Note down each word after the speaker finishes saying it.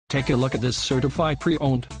Take a look at this certified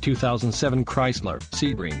pre-owned 2007 Chrysler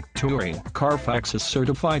Sebring Touring. Carfax has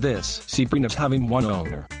certified this Sebring as having one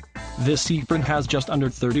owner. This Sebring has just under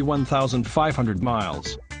 31,500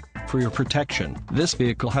 miles. For your protection, this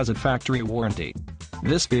vehicle has a factory warranty.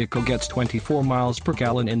 This vehicle gets 24 miles per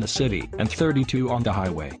gallon in the city and 32 on the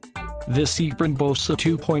highway. This Sebring boasts a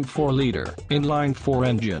 2.4-liter inline-4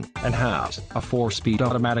 engine and has a 4-speed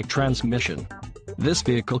automatic transmission. This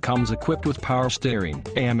vehicle comes equipped with power steering,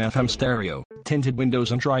 AM/FM stereo, tinted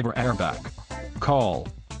windows and driver airbag. Call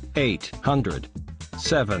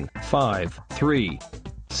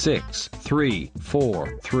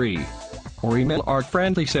 800-753-6343 or email our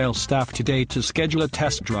friendly sales staff today to schedule a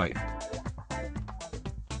test drive.